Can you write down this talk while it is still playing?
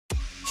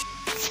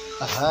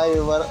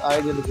However,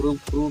 idol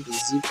group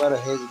ZIPPER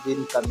has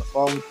been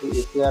confirmed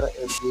to appear at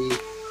the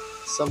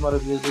Summer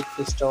Music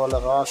Festival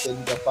Rock in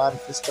Japan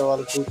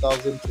Festival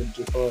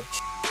 2024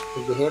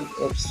 to be held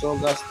at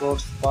Soga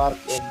Sports Park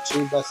in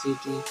Chiba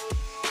City.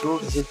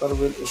 Fruit Zipper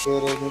will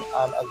appearing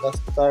on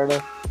August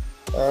 3rd,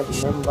 and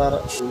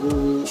member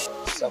Yui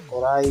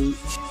Sakurai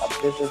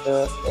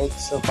updated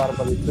X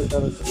formerly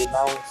Twitter to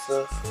announce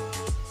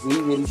we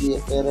will be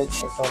appearing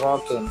at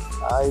Rockin'.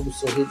 I'm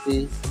so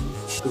happy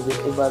to be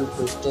able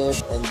to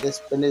stand in this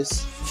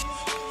place.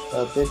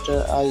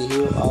 Better I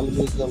have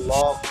always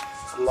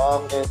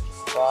longed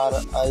for.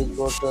 I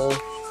got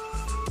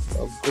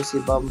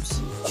goosebumps.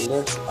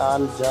 Let's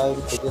all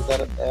join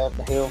together and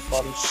have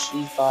fun.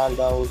 She called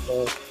out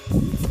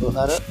to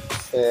her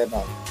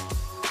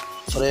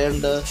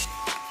friend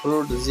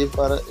Fruit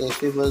Zipper, a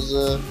famous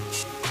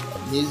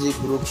music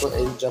group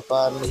in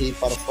Japan. He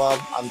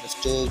performed on the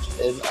stage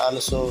and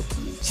also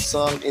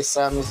sung a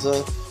songs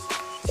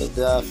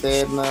the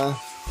fan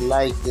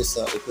like this.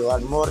 If you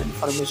want more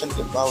information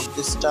about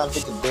this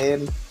topic,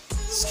 then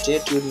stay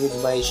tuned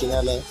with my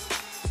channel.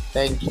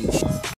 Thank you.